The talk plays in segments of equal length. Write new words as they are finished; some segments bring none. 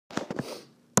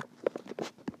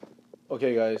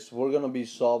Okay guys, we're gonna be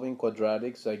solving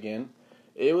quadratics again.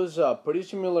 It was pretty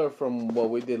similar from what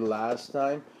we did last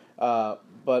time,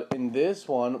 but in this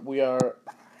one we are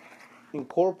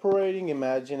incorporating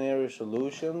imaginary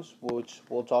solutions, which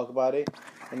we'll talk about it,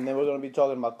 and then we're gonna be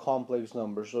talking about complex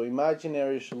numbers. So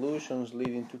imaginary solutions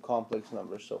leading to complex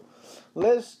numbers. So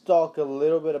let's talk a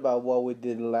little bit about what we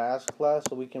did last class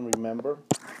so we can remember.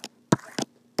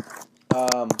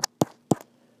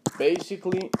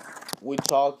 Basically, we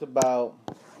talked about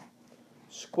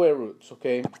square roots,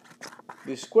 okay?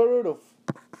 The square root of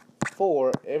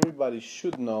 4, everybody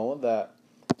should know that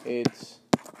it's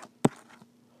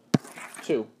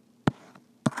 2.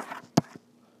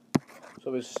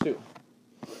 So it's 2.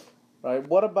 Right?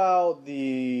 What about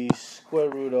the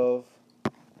square root of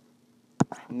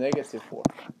negative 4?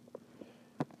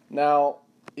 Now,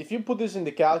 if you put this in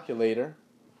the calculator,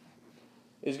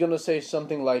 it's going to say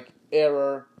something like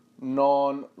error,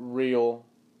 non-real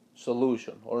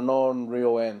solution, or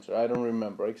non-real answer. I don't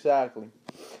remember exactly.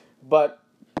 But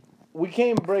we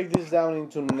can't break this down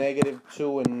into negative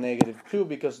 2 and negative 2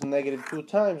 because negative 2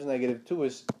 times negative 2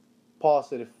 is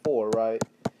positive 4, right?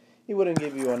 It wouldn't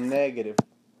give you a negative.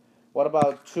 What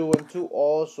about 2 and 2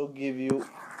 also give you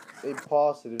a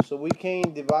positive? So we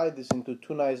can't divide this into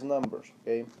two nice numbers,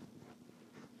 okay?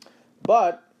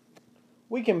 But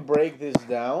we can break this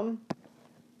down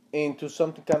into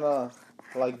something kind of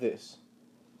like this.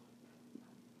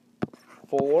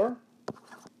 4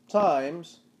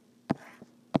 times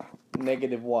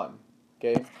negative 1,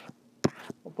 okay?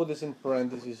 I'll put this in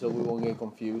parentheses so we won't get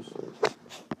confused.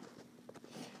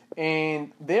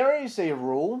 And there is a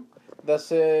rule that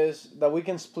says that we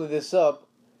can split this up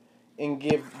and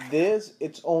give this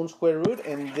its own square root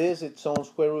and this its own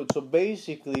square root. So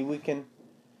basically we can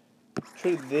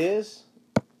treat this,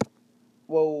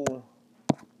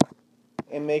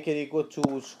 and make it equal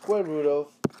to square root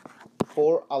of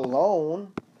 4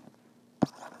 alone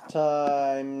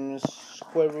times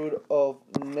square root of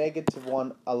negative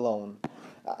 1 alone.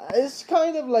 It's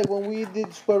kind of like when we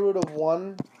did square root of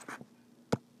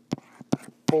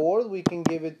 1/4, we can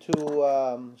give it to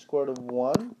square root of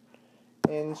 1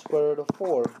 and square root of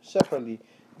 4 separately.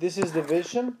 This is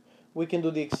division. We can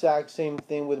do the exact same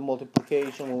thing with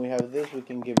multiplication. When we have this, we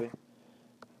can give it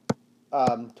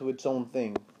to its own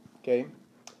thing. Okay?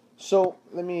 So,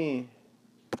 let me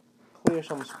clear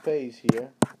some space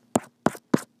here.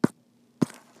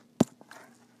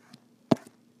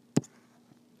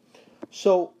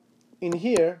 So, in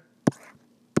here,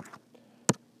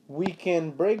 we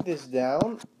can break this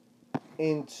down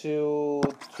into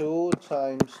 2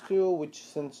 times 2,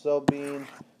 which ends up being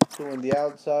 2 on the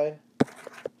outside.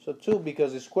 So 2,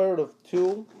 because the square root of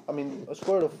 2, a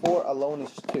square root of 4 alone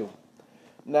is 2.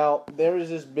 Now, there is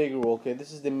this big rule, okay?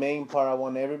 This is the main part. I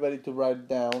want everybody to write it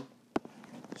down.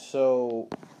 So,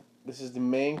 this is the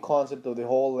main concept of the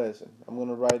whole lesson. I'm going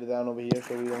to write it down over here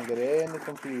so we don't get any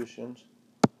confusions.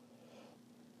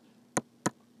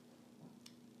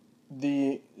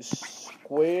 The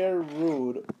square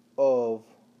root of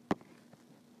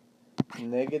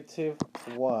negative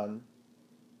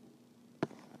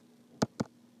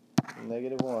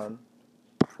 1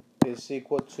 is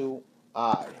equal to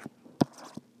I.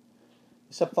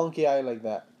 It's a funky I like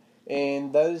that.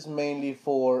 And that is mainly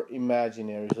for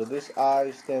imaginary. So this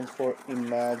I stands for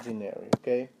imaginary,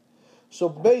 okay? So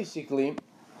basically,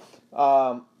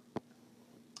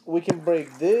 we can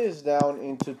break this down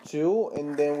into 2,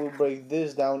 and then we'll break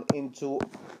this down into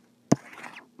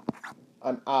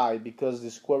an I, because the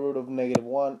square root of negative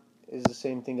 1 is the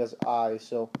same thing as I.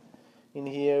 So in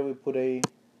here we put a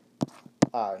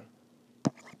I.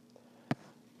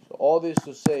 So all this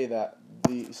to say that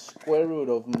the square root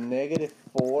of negative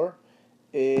 4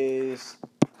 is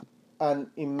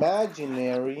an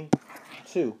imaginary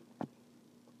 2.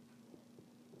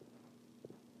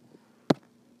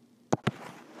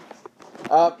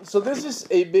 So this is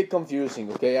a bit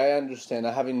confusing, okay? I understand.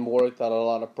 I haven't worked out a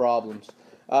lot of problems.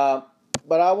 But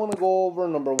I want to go over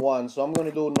number 1. So I'm going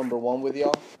to do number 1 with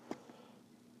y'all.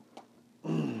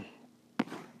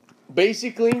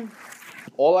 Basically,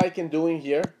 all I can do in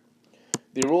here,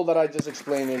 the rule that I just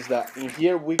explained, is that in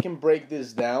here we can break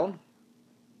this down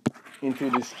into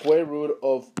the square root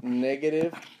of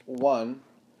negative 1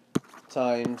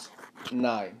 times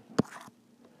 9.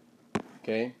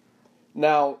 Okay?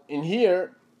 Now, in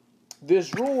here,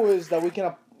 this rule is that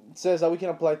says that we can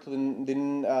apply to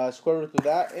the square root to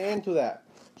that and to that.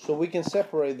 So we can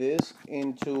separate this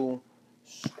into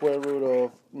square root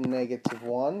of negative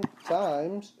 1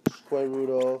 times square root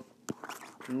of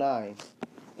 9.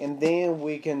 And then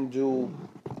we can do,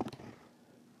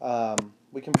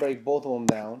 we can break both of them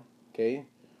down, okay?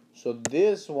 So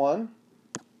this one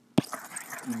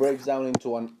breaks down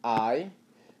into an I,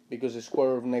 because the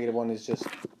square root of negative 1 is just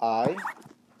I.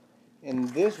 And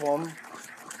this one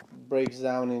breaks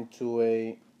down into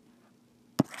a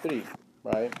 3,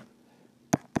 right?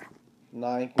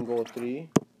 9 can go 3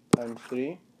 times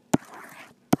 3,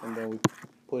 and then we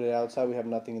put it outside, we have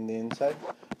nothing in the inside.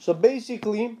 So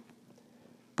basically,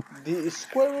 the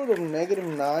square root of negative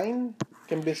 9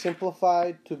 can be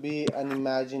simplified to be an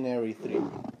imaginary 3.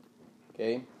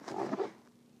 Okay?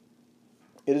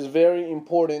 It is very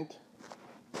important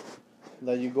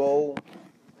that you go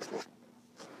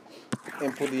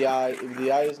and put the I. If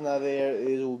the I is not there,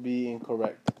 it will be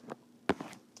incorrect.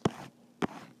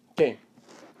 Okay.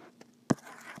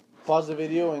 Pause the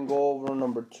video and go over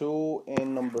number 2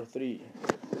 and number 3.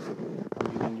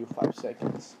 I'm giving you 5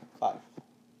 seconds. 5,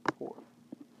 4,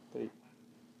 3,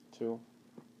 2,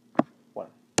 1.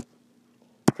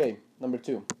 Okay, number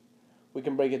 2. We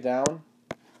can break it down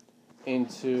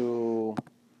into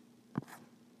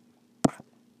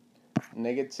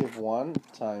negative 1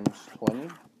 times 20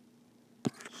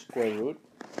 square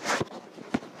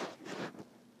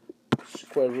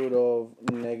root of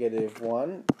negative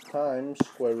 1 times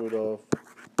square root of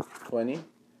 20.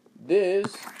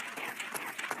 This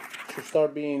should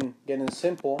start getting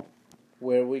simple,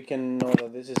 where we can know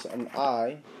that this is an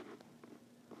I.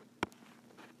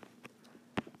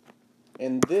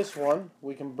 And this one,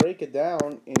 we can break it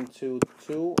down into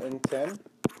 2 and 10.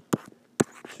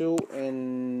 2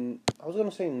 and, I was going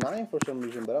to say 9 for some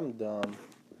reason, but I'm dumb.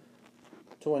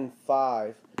 2 and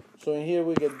 5. So in here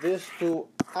we get this 2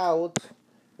 out,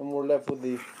 and we're left with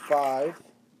the 5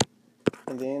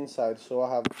 in the inside. So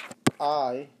I have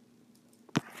I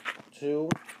 2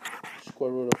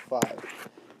 square root of 5.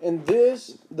 And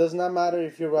this does not matter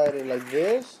if you write it like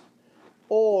this,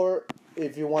 or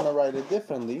if you want to write it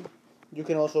differently. You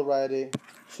can also write it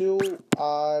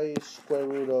 2I square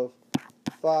root of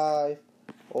 5,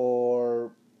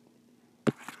 or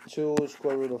 2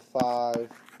 square root of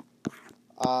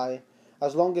 5I.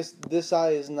 As long as this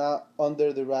I is not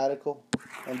under the radical,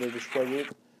 under the square root,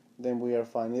 then we are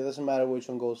fine. It doesn't matter which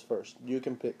one goes first. You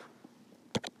can pick.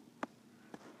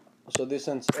 So this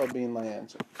ends up being my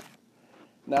answer.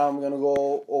 Now I'm going to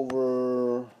go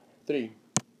over 3.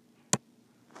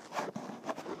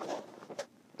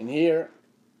 In here,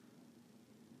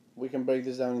 we can break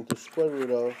this down into square root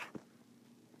of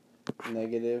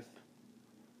negative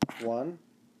 1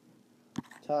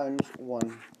 times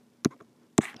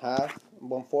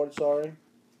 1/4, sorry.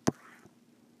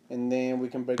 And then we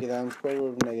can break it down square root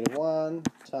of negative 1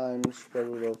 times square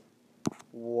root of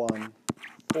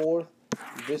 1/4.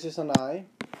 This is an I.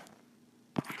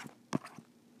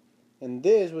 And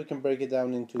this we can break it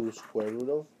down into square root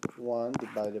of 1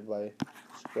 divided by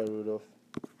square root of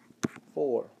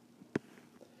 4.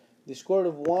 The square root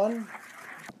of 1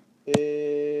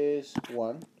 is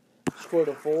 1. Square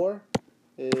root of 4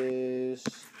 is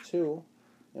 2.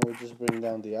 And we just bring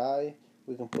down the I.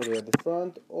 We can put it at the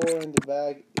front or in the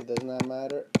back. It does not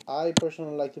matter. I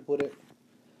personally like to put it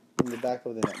in the back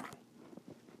of the number.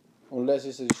 Unless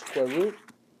it's a square root,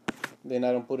 then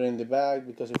I don't put it in the back,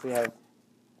 because if we have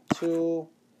 2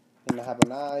 and I have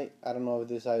an I don't know if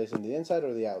this I is in the inside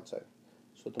or the outside.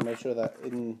 So to make sure that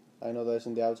I know that it's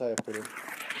in the outside, I put it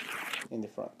in the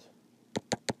front.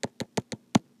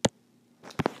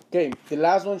 Okay, the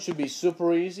last one should be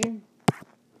super easy.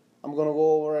 I'm going to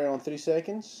go over it on 3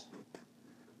 seconds.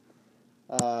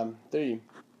 3,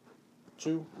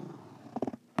 2,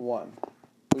 1.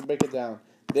 We break it down.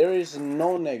 There is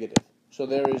no negative, so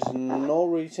there is no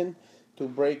reason to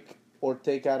break or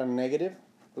take out a negative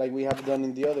like we have done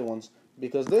in the other ones.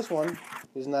 Because this one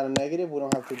is not a negative, we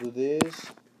don't have to do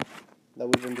this that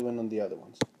we've been doing on the other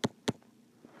ones.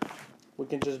 We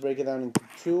can just break it down into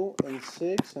 2 and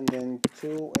 6, and then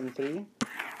 2 and 3.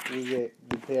 We get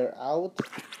the pair out.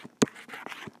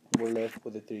 We're left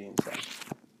with the 3 inside.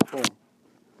 Boom.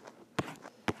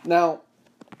 Now,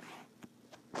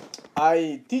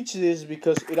 I teach this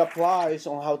because it applies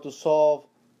on how to solve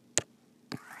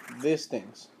these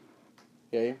things.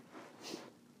 Okay?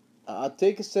 I'll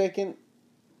take a second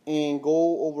and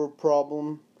go over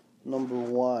problem number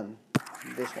 1.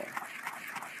 This one.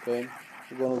 Okay?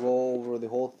 We're going to go over the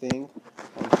whole thing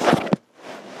on 5,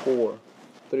 4,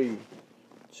 3,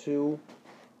 2,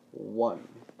 1.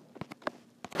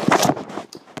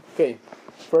 Okay,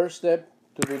 first step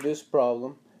to do this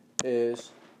problem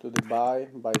is to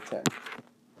divide by 10.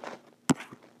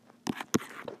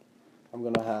 I'm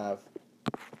going to have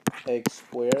x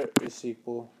squared is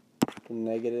equal to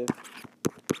negative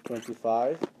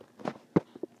 25.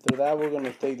 After that, we're going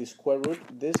to take the square root.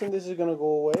 This and this is going to go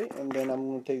away, and then I'm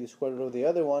going to take the square root of the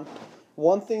other one,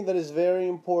 One thing that is very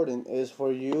important is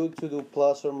for you to do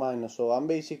plus or minus. So I'm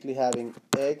basically having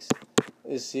x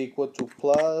is equal to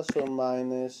plus or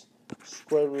minus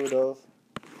square root of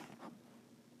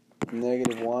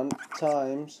 -1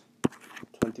 times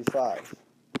 25.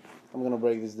 I'm going to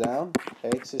break this down.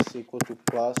 X is equal to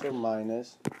plus or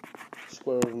minus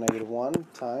square root of -1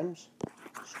 times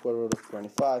square root of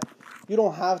 25. You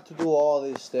don't have to do all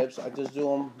these steps. I just do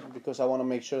them because I want to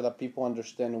make sure that people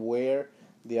understand where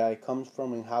the I comes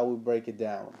from and how we break it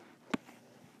down.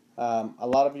 A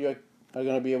lot of you are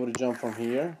going to be able to jump from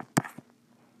here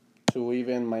to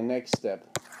even my next step.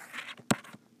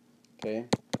 Okay.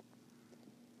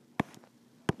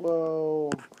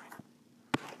 Whoa.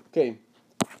 Okay.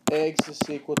 X is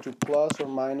equal to plus or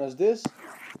minus this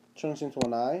turns into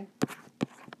an I.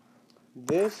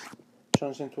 This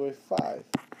turns into a 5.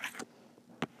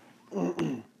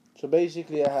 So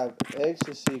basically I have x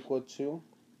is equal to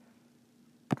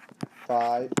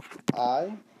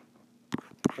 5i,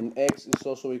 and x is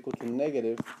also equal to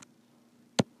negative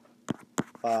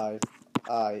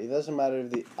 5i. It doesn't matter if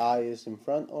the I is in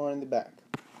front or in the back.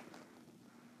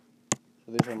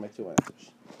 So these are my two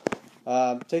answers.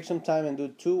 Take some time and do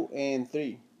 2 and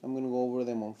 3. I'm going to go over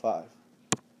them on 5,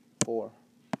 4,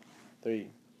 3,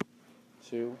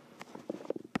 2,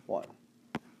 1.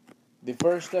 The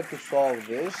first step to solve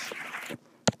this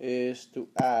is to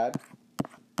add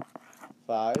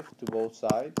 5 to both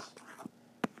sides.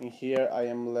 And here I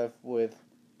am left with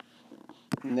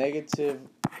negative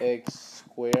x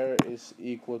squared is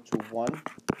equal to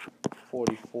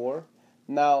 144.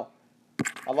 Now,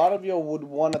 a lot of you would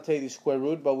want to take the square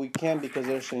root, but we can't because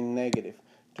there's a negative.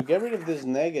 To get rid of this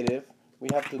negative, we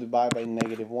have to divide by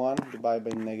 -1, divide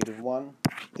by -1.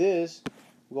 This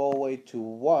go away to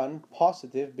 1,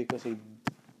 positive, because a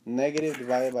negative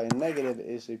divided by a negative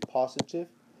is a positive.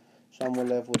 So I'm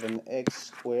left with an x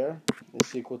squared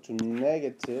is equal to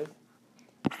negative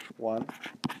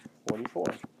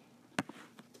 144.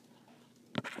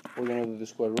 We're going to do the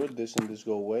square root. This and this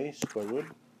go away. Square root.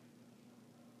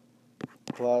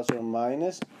 Plus or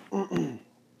minus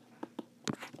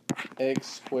x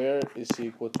squared is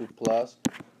equal to plus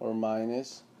or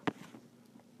minus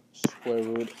square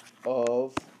root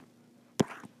of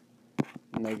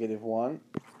 -1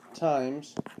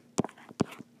 times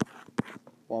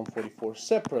 144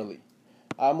 separately.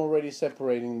 I'm already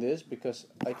separating this because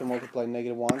I can multiply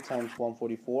 -1 times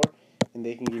 144 and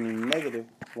they can give me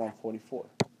 -144.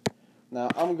 Now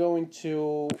I'm going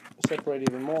to separate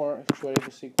even more. X squared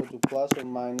is equal to plus or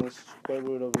minus square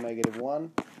root of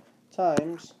 -1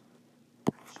 times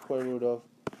square root of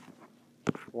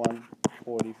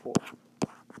 144.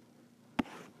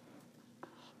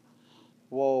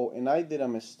 Whoa, and I did a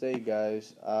mistake,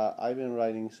 guys. I've been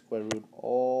writing square root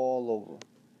all over,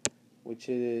 which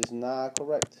is not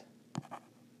correct.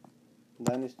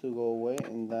 That needs to go away,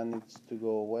 and that needs to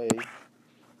go away,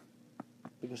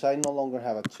 because I no longer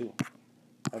have a 2.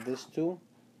 I have this 2,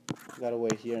 got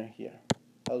away here and here.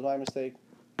 That was my mistake.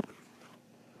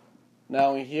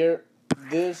 Now in here,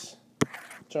 this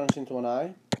turns into an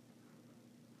I.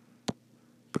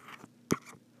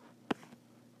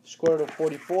 Square root of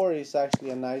 44 is actually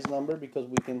a nice number because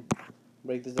we can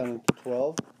break this down into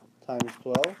 12 times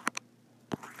 12.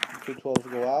 2 12s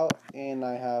go out, and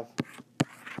I have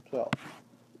 12.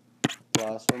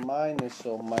 Plus or minus,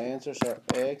 so my answers are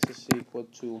x is equal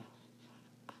to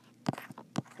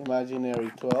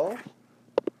imaginary 12,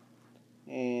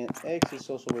 and x is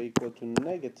also equal to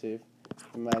negative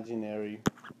imaginary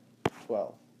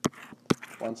 12.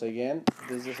 Once again,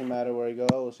 this doesn't matter where it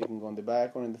goes. You can go in the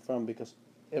back or in the front because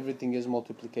everything is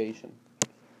multiplication.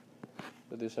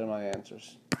 So these are my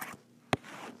answers.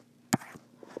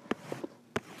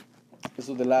 Let's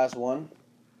do the last one.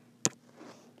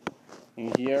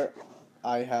 In here,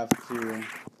 I have to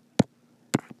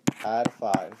add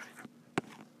 5.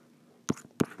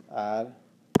 Add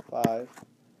 5.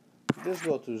 This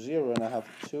go to 0, and I have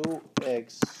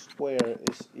 2x squared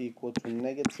is equal to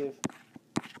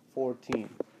 -14.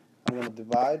 I'm going to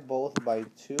divide both by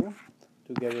 2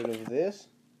 to get rid of this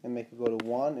and make it go to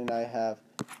 1, and I have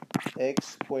x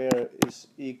squared is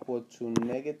equal to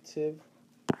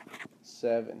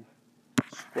 -7.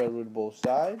 Square root both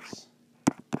sides,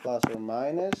 plus or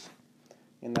minus,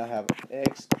 and I have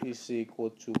x is equal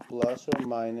to plus or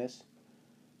minus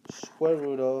square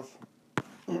root of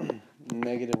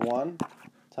 -1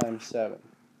 times 7.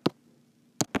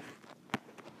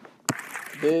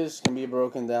 This can be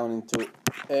broken down into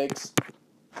x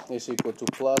is equal to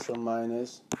plus or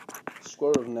minus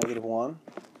square root of -1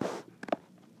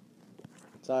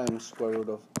 times square root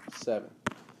of 7.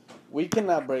 We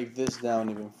cannot break this down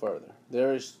even further.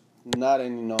 There is not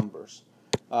any numbers.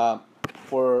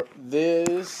 For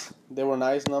this, there were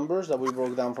nice numbers that we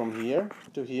broke down from here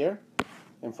to here,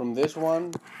 and from this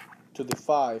one to the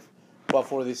 5. But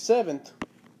for the 7th,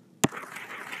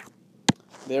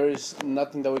 there is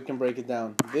nothing that we can break it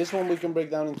down. This one we can break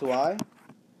down into I,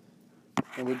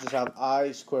 and we just have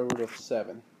I square root of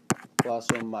 7, plus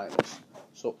or minus.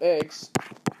 So x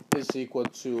is equal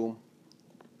to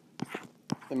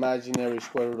imaginary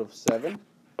square root of 7,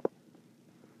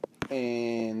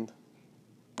 and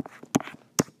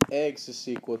x is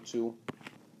equal to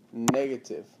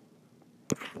negative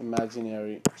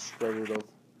imaginary square root of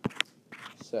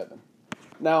 7.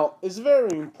 Now, it's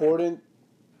very important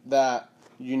that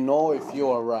you know if you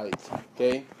are right,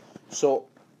 okay? So,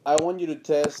 I want you to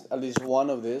test at least one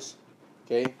of this,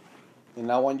 okay?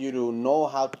 And I want you to know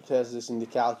how to test this in the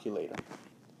calculator.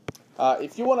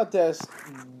 If you want to test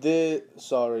this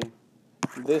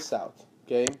out,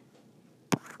 okay?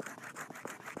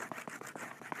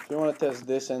 If you want to test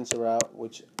this answer out,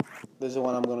 which this is the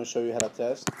one I'm going to show you how to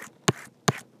test,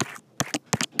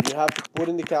 you have to put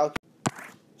in the calculator.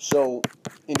 So,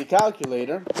 in the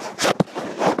calculator,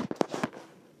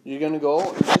 you're going to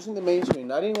go using the main screen,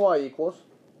 not in y equals.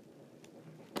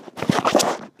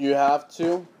 You have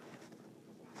to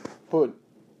put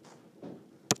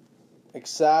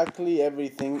exactly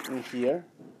everything in here,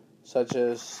 such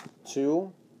as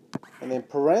 2, and then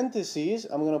parentheses,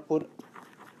 I'm going to put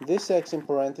this x in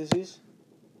parentheses,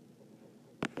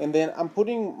 and then I'm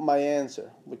putting my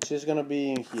answer, which is going to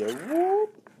be in here.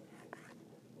 Whoop.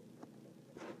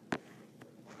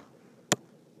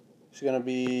 It's going to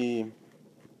be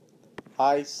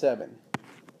I7.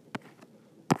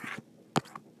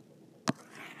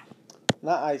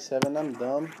 Not I7, I'm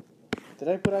dumb. Did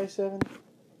I put I7?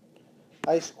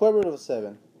 I square root of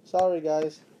 7. Sorry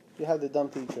guys, you have the dumb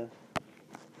teacher.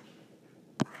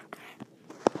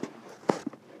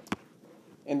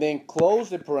 And then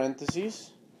close the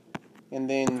parentheses, and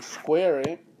then square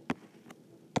it,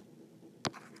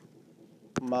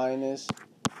 minus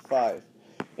 5.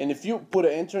 And if you put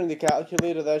an enter in the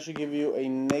calculator, that should give you a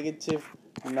negative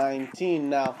 19.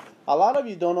 Now, a lot of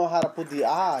you don't know how to put the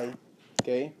I,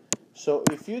 okay? So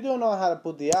if you don't know how to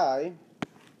put the I,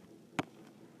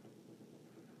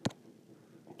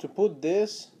 to put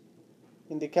this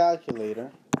in the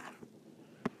calculator,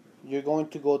 you're going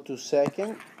to go to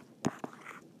second,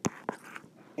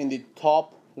 in the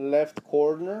top left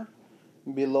corner,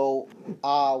 below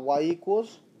y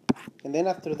equals, and then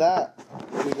after that,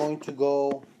 you're going to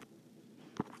go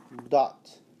dot,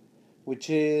 which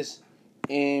is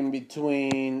in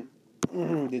between,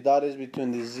 the dot is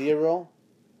between the 0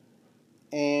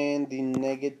 and the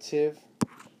negative,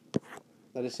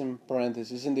 that is in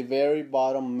parentheses, in the very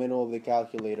bottom middle of the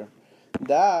calculator.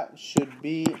 That should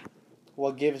be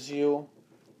what gives you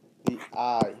the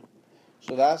I.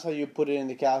 So that's how you put it in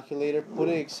the calculator. Put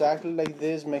it exactly like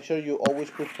this. Make sure you always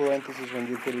put parentheses when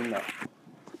you put in that,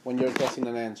 when you're testing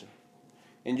an answer.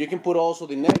 And you can put also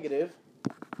the negative,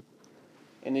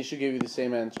 and it should give you the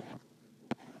same answer.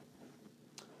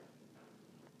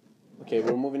 Okay,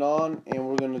 we're moving on, and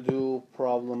we're going to do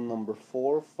problem number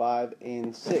 4, 5,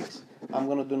 and 6. I'm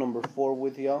going to do number 4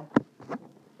 with y'all.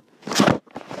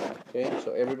 Okay,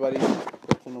 so everybody go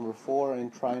to number 4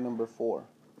 and try number 4.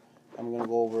 I'm going to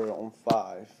go over it on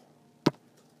 5,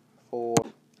 4,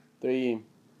 3,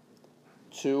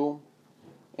 2,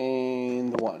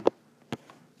 and 1.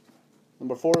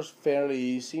 Number 4 is fairly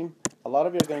easy. A lot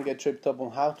of you are going to get tripped up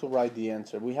on how to write the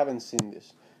answer. We haven't seen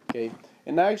this. Okay,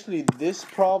 and actually these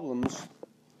problems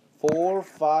 4,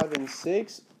 5, and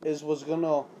 6 is what's going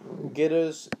to get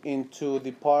us into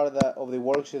the part of the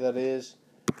worksheet that is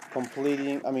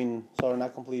completing,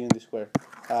 not completing the square,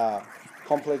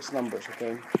 complex numbers,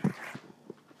 okay?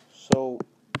 So,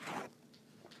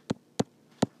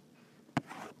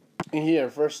 in here,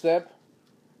 first step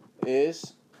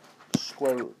is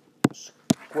square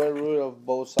root of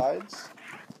both sides.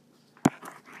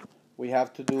 We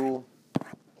have to do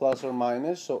plus or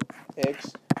minus, so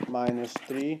x minus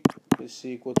 3 is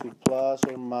equal to plus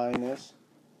or minus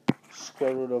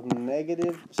square root of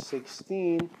negative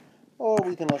 16, or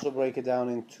we can also break it down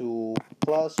into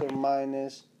plus or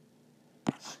minus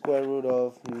square root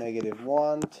of negative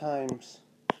 1 times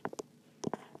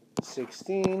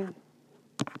 16,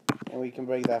 and we can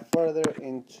break that further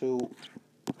into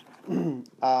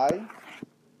I.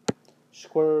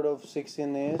 Square root of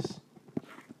 16 is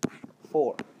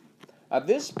 4. At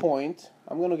this point,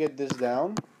 I'm going to get this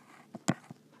down,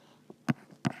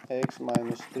 x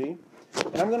minus 3,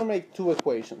 and I'm going to make two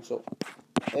equations. So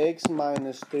x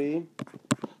minus 3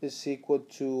 is equal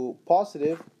to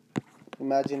positive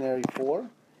imaginary 4,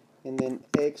 and then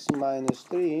x minus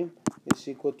 3 is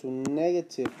equal to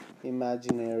negative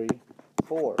imaginary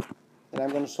 4. And I'm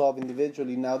going to solve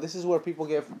individually. Now this is where people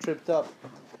get tripped up.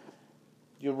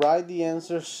 You write the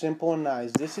answer simple and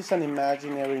nice. This is an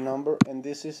imaginary number and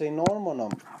this is a normal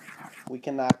number. We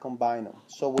cannot combine them.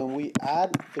 So when we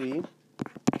add 3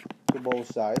 to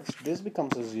both sides, this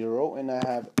becomes a 0 and I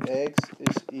have x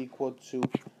is equal to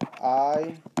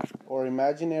I, or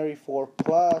imaginary 4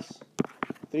 plus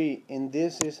 3, and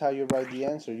this is how you write the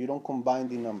answer. You don't combine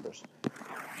the numbers.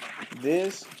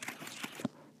 This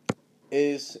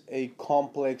is a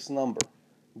complex number,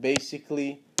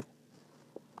 basically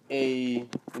a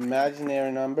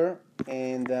imaginary number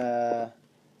and a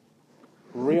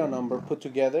real number put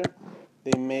together.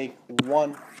 They make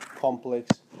one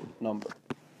complex number.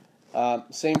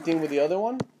 Same thing with the other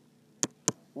one.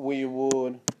 We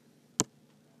would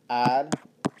add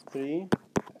 3,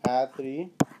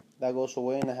 that goes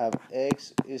away, and I have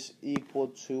x is equal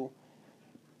to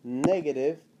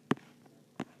negative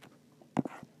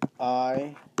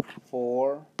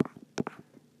I4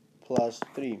 plus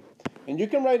 3. And you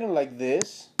can write it like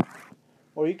this,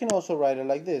 or you can also write it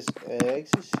like this.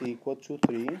 X is equal to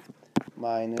 3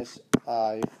 minus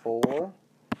I4,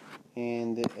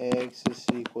 and x is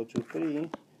equal to 3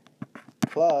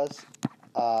 plus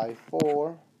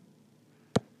I4,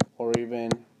 or even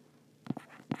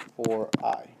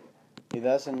 4i. It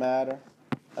doesn't matter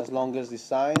as long as the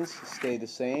signs stay the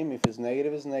same. If it's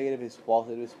negative, it's negative. If it's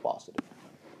positive, it's positive.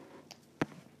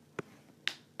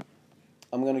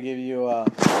 I'm going to give you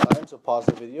time, so pause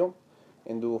the video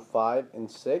and do 5 and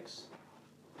 6.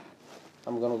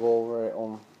 I'm going to go over it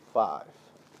on 5,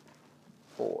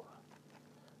 4,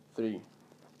 3,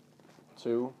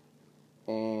 2,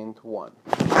 and 1.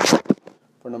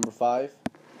 For number 5,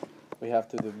 we have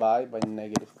to divide by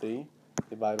negative 3.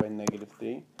 Divide by negative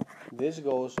 3. This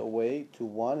goes away to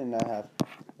 1, and I have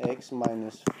x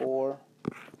minus 4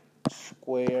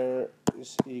 square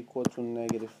is equal to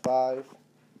negative 5.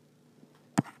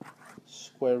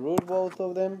 Square root both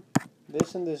of them.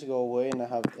 This and this go away, and I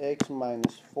have x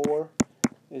minus 4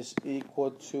 is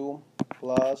equal to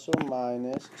plus or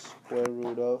minus square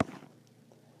root of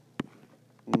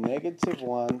negative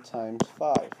 1 times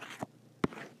 5. I'm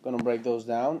going to break those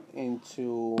down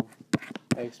into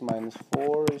x minus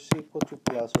 4 is equal to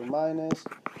plus or minus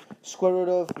square root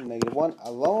of negative 1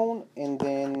 alone, and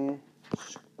then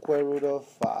square root of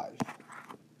 5.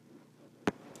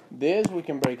 This we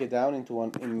can break it down into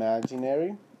an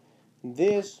imaginary.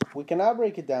 This we cannot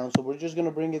break it down, so we're just going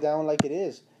to bring it down like it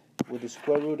is with the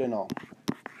square root and all.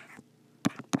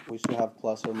 We still have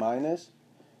plus or minus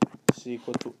is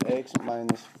equal to x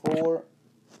minus 4.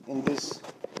 In this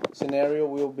scenario,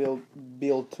 we'll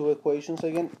build two equations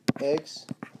again. X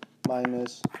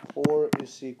minus 4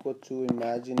 is equal to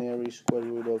imaginary square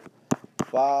root of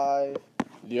 5.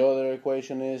 The other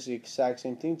equation is the exact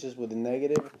same thing, just with the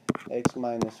negative. X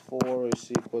minus 4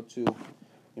 is equal to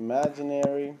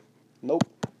imaginary,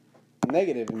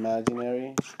 negative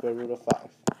imaginary square root of 5.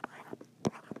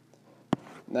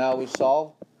 Now we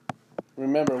solve.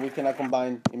 Remember, we cannot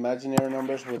combine imaginary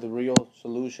numbers with the real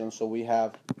solution, so we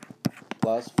have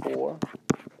plus 4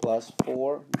 plus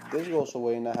 4. This goes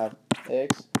away, and I have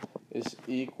x is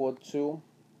equal to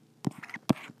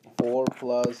 4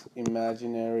 plus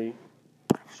imaginary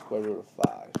square root of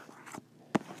 5.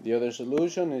 The other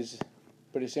solution is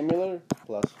pretty similar.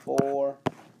 Plus 4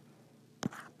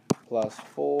 plus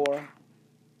 4.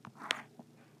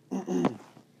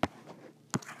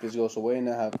 This goes away, and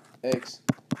I have x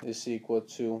is equal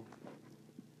to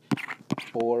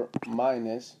 4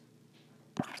 minus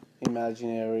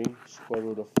imaginary square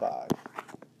root of 5.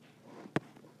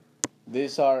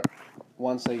 These are,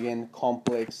 once again,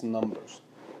 complex numbers.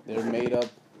 They're made up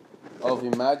of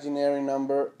imaginary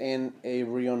number and a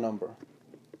real number.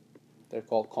 They're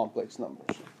called complex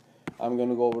numbers. I'm going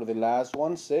to go over the last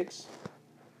one, 6.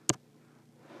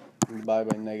 Divide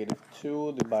by negative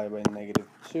 2, divide by negative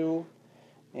 2.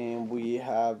 And we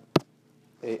have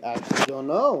I actually don't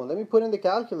know. Let me put in the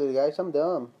calculator, guys. I'm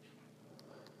dumb.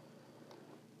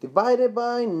 Divided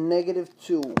by negative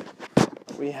 2.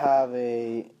 We have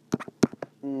a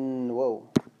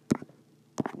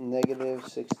negative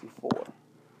 64.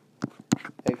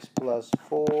 X plus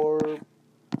 4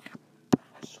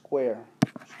 square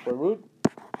root.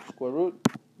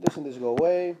 This and this go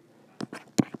away.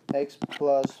 X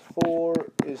plus 4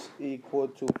 is equal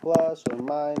to plus or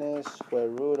minus square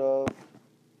root of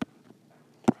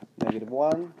negative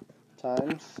 1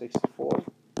 times 64.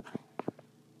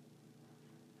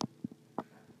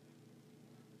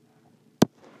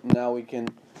 Now we can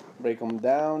break them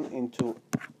down into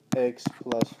x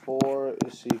plus 4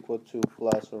 is equal to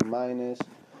plus or minus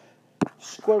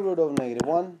square root of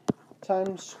 -1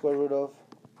 times square root of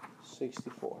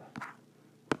 64.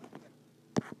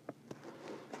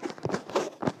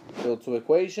 So two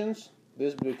equations.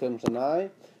 This becomes an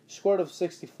I. Square root of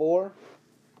 64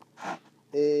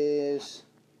 is,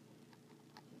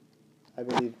 I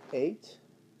believe, 8.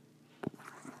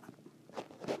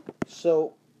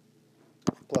 So,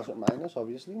 plus or minus,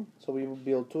 obviously. So we will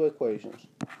build two equations.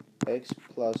 X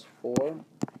plus 4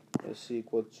 is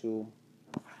equal to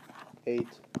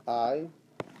 8I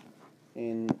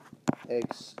in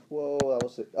x. Whoa, that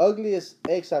was the ugliest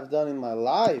x I've done in my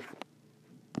life.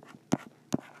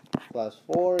 Plus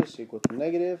 4 is equal to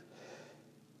negative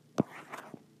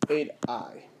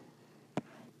 8I.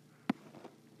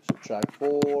 Subtract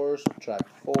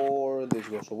 4, this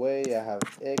goes away. I have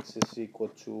x is equal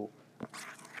to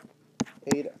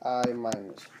 8I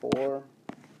minus 4.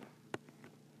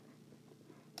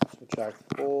 Subtract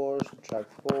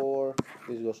 4,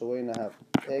 this goes away, and I have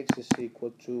x is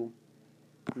equal to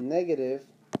negative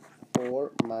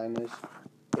 4 minus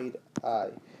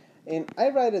 8I. And I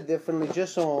write it differently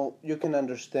just so you can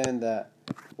understand that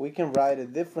we can write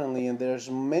it differently, and there's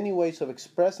many ways of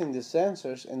expressing these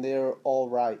answers, and they're all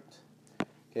right.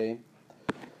 Okay,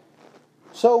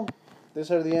 so these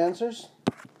are the answers.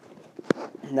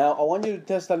 Now I want you to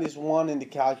test at least one in the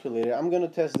calculator. I'm going to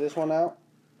test this one out.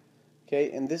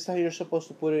 Okay, and this is how you're supposed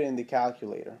to put it in the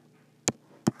calculator.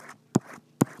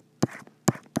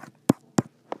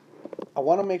 I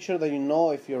want to make sure that you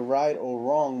know if you're right or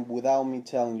wrong without me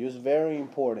telling you. It's very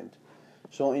important.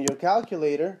 So in your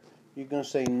calculator, you're going to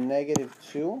say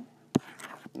 -2,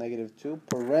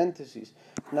 parentheses.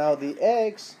 Now the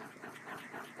x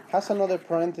has another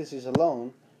parenthesis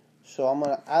alone, so I'm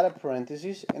going to add a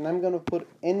parenthesis, and I'm going to put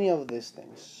any of these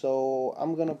things. So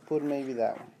I'm going to put maybe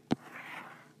that one.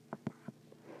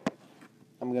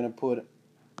 I'm going to put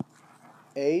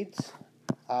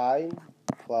 8I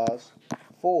plus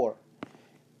 4.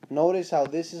 Notice how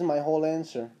this is my whole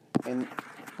answer, and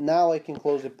now I can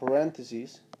close the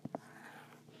parentheses,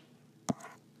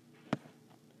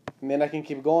 and then I can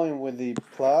keep going with the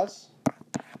plus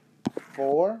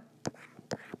 4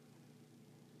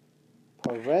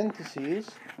 parentheses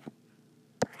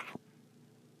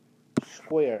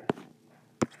square.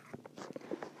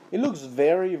 It looks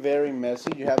very, very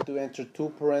messy. You have to enter two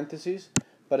parentheses,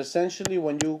 but essentially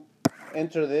when you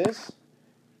enter this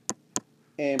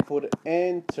and put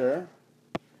enter,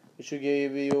 it should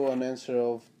give you an answer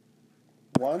of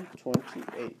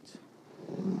 128.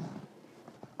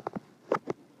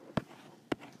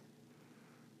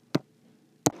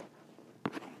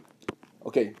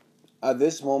 Okay, at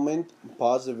this moment,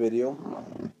 pause the video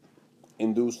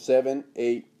and do 7,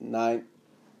 8, 9,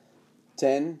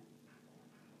 10,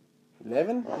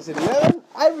 11? Is it 11?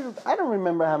 I don't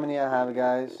remember how many I have,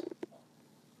 guys.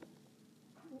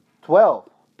 12.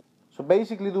 So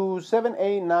basically do 7,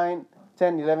 8, 9,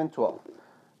 10, 11, 12.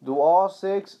 Do all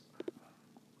 6.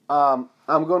 I'm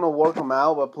going to work them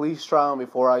out, but please try them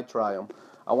before I try them.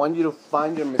 I want you to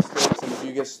find your mistakes, and if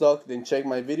you get stuck, then check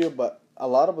my video. But a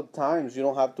lot of the times, you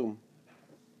don't have to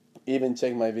even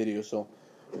check my video. So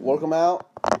work them out.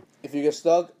 If you get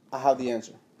stuck, I have the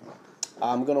answer.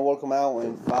 I'm going to work them out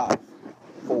in 5,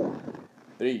 4,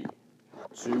 3,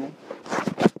 2,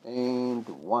 and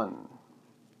 1.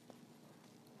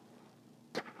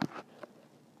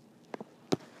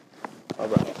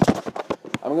 Alright.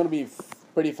 I'm going to be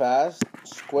pretty fast.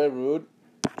 Square root.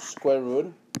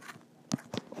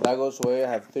 That goes away. I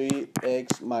have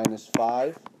 3x minus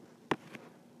 5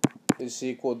 is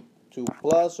equal to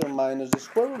plus or minus. The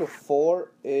square root of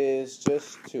 4 is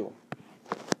just 2.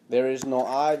 There is no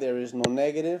I, there is no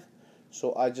negative,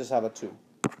 so I just have a 2.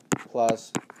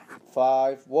 Plus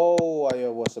 5. Whoa, I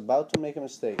was about to make a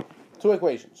mistake. Two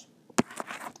equations.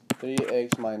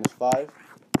 3x minus 5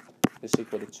 is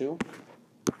equal to 2.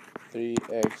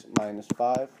 3x minus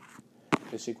 5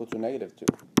 is equal to negative 2.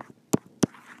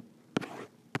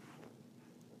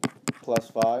 Plus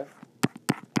 5.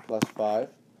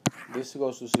 This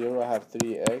goes to 0. I have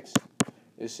 3x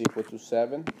is equal to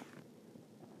 7.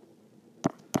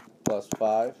 Plus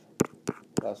 5.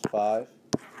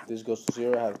 This goes to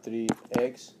 0. I have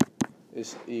 3x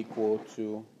is equal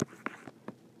to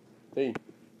 3.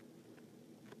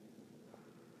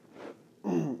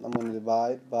 I'm going to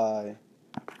divide by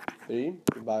 3.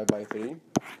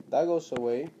 That goes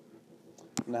away.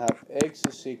 And I have x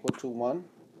is equal to 1.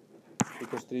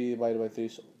 Because 3 divided by 3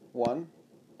 is 1.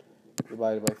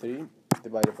 Divided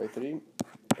by 3.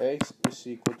 X is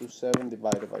equal to 7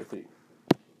 divided by 3.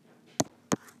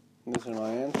 These are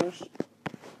my answers.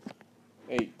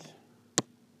 8.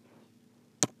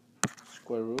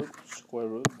 square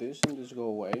root, this and this go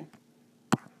away.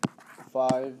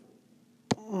 5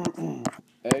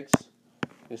 x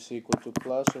is equal to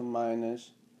plus or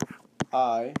minus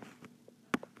I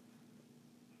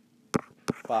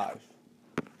 5.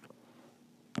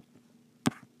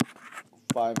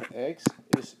 5x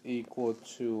is equal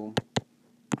to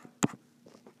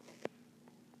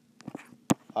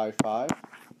I5,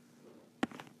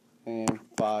 and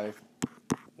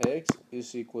 5x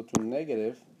is equal to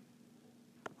negative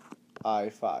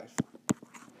I5.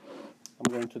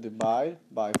 I'm going to divide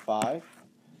by 5,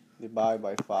 divide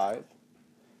by 5.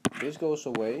 This goes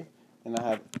away, and I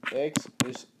have x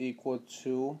is equal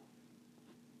to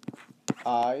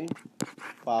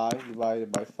I5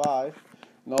 divided by 5.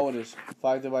 Notice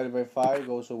 5 divided by 5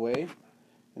 goes away,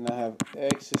 and I have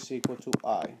x is equal to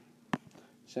I.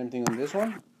 Same thing on this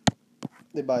one.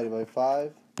 Divided by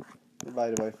 5,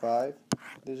 divided by 5.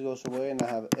 This goes away, and I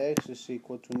have x is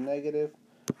equal to negative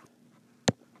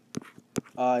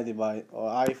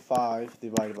I5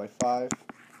 divided by 5.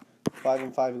 5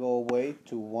 and 5 go away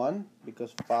to 1,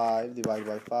 because 5 divided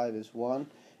by 5 is 1,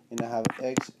 and I have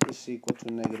x is equal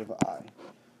to negative I.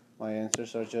 My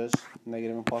answers are just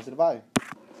negative and positive I.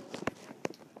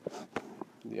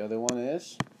 The other one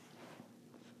is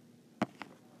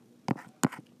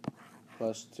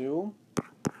plus 2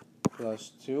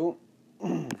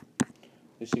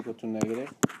 is equal to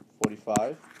negative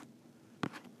 45.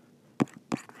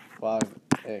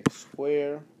 5x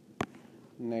squared.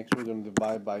 Next we're going to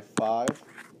divide by 5.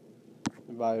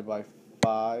 Divided by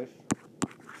 5.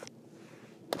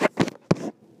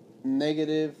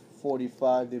 Negative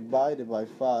 45 divided by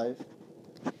 5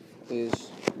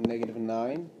 is negative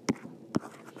 9.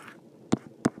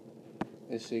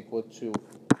 Is equal to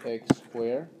x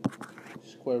squared.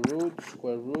 Square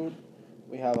root.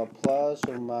 We have a plus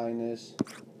or minus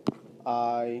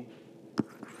I3.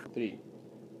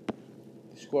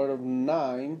 The square root of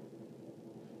 9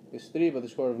 is 3, but the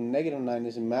square root of negative 9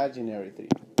 is imaginary 3.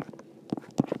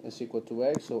 Is equal to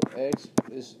x, so x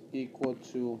is equal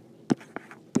to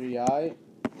 3i,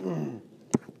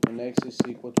 and x is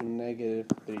equal to negative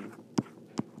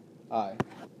 3i.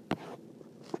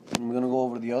 I'm going to go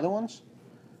over the other ones.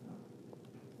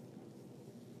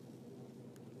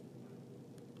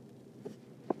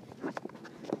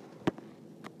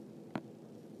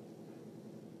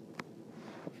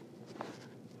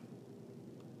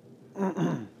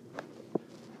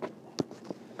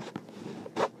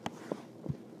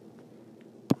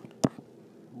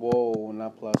 Whoa,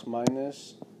 not plus,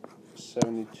 minus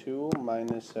 72,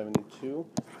 minus 72.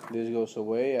 This goes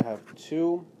away. I have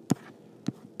 2.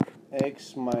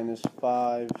 X minus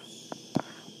 5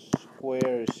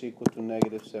 squared is equal to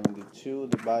negative 72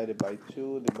 divided by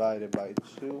 2 divided by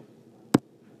 2.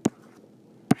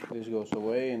 This goes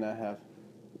away, and I have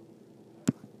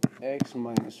x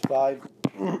minus 5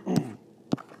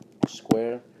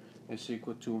 squared is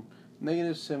equal to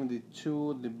negative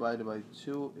 72 divided by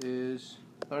 2 is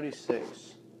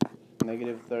 36.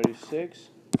 Negative 36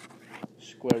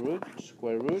 square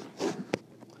root.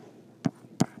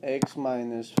 X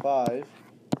minus 5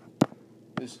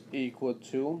 is equal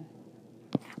to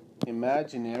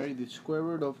imaginary. The square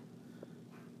root of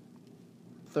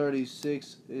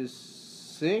 36 is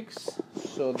 6,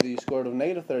 so the square root of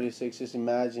negative 36 is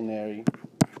imaginary,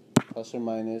 plus or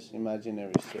minus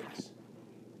imaginary 6.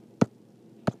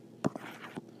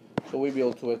 So we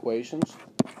build two equations.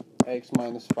 X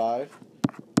minus 5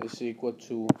 is equal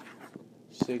to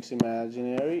 6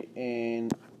 imaginary,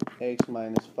 and x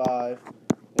minus 5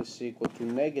 is equal to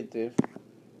negative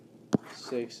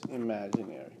 6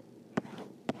 imaginary.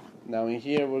 Now in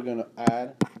here we're going to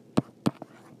add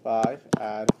 5.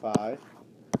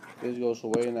 This goes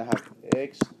away, and I have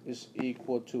x is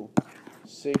equal to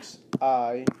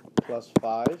 6i plus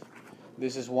 5.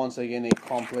 This is once again a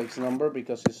complex number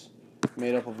because it's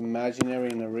made up of imaginary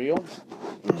and a real.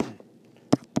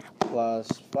 Plus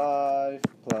 5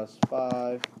 plus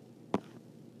 5.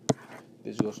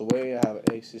 This goes away. I have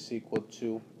x is equal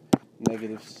to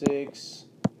negative 6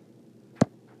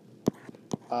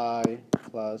 I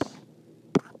plus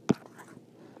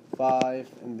 5,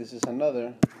 and this is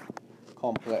another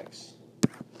complex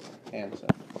answer.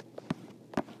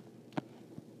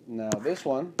 Now this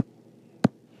one,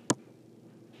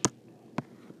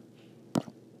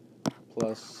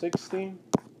 plus 60,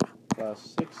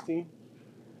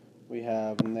 we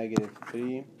have negative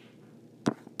 3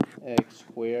 x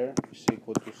squared is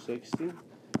equal to 60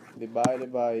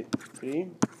 divided by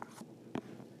 3,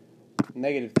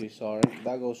 negative 3, sorry,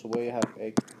 that goes away. I have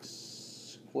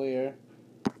x squared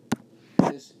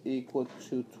is equal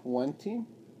to 20.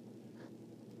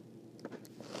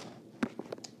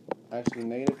 actually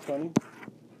negative 20.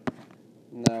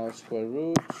 Now square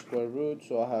root,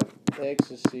 so I have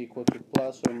x is equal to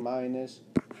plus or minus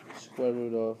square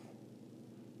root of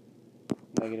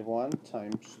negative 1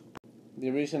 times.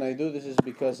 The reason I do this is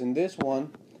because in this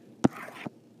one,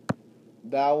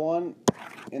 that one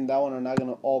and that one are not going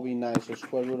to all be 9. So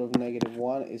square root of negative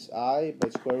 1 is I,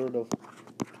 but square root of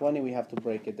 20 we have to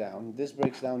break it down. This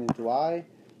breaks down into I,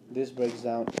 this breaks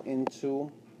down into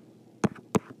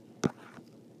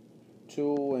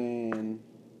 2 and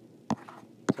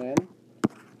 10,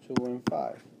 2 and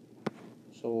 5.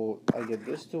 So I get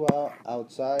this 2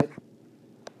 outside,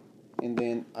 and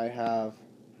then I have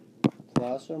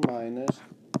plus or minus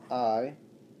I,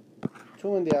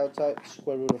 2 on the outside,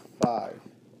 square root of 5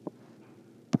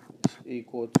 is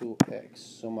equal to x.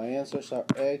 So my answers are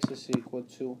x is equal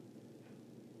to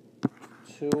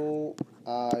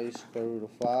 2I square root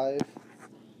of 5,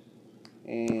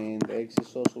 and x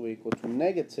is also equal to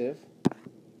negative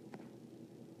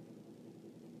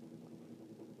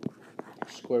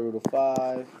square root of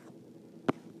 5,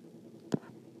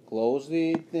 close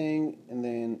the thing, and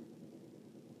then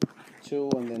 2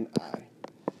 and then I.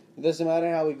 It doesn't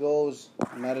matter how it goes,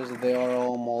 it matters that they are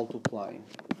all multiplying.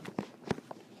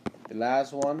 The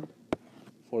last one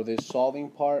for this solving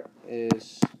part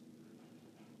is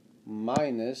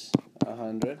minus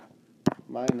 100,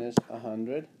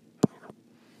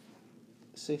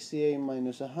 68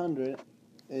 minus 100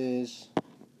 is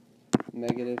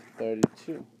negative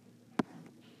 32.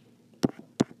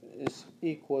 Is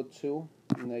equal to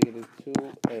negative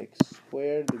 2x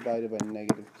squared divided by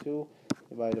negative 2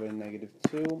 divided by negative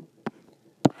 2.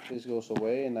 This goes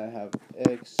away, and I have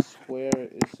x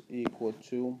squared is equal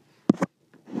to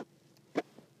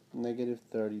negative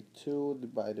 32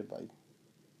 divided by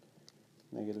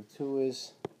negative 2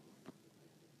 is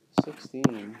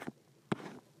 16.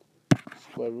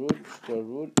 Square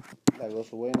root, that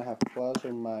goes away, and I have plus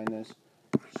or minus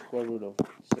square root of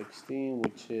 16,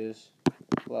 which is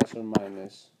plus or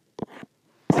minus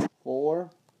 4.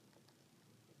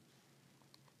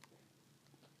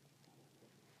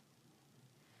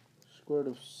 Square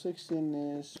root of 16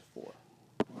 is 4.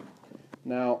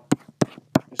 Now,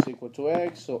 it's equal to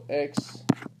x, so x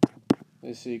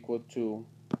is equal to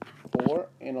 4,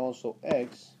 and also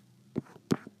x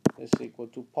is equal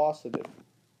to positive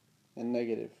and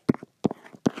negative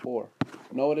 4.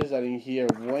 Notice that in here,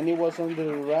 when it was under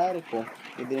the radical,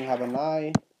 it didn't have an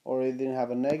I or it didn't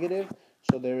have a negative,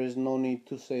 so there is no need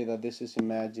to say that this is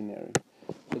imaginary.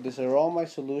 So these are all my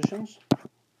solutions.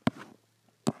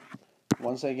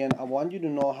 Once again, I want you to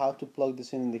know how to plug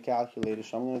this in the calculator,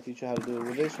 so I'm going to teach you how to do it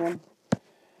with this one.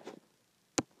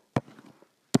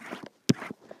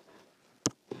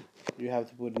 You have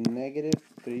to put a negative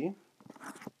 3,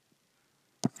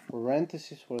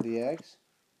 parentheses for the x,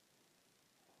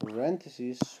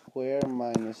 parentheses square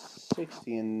minus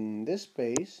 60. In this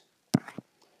space,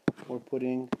 we're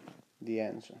putting the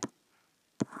answer.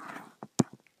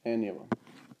 Any of them.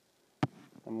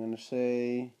 I'm going to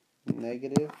say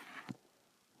negative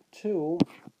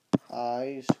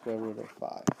 2I square root of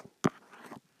 5.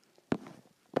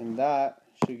 And that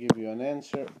should give you an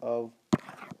answer of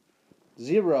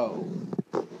 0.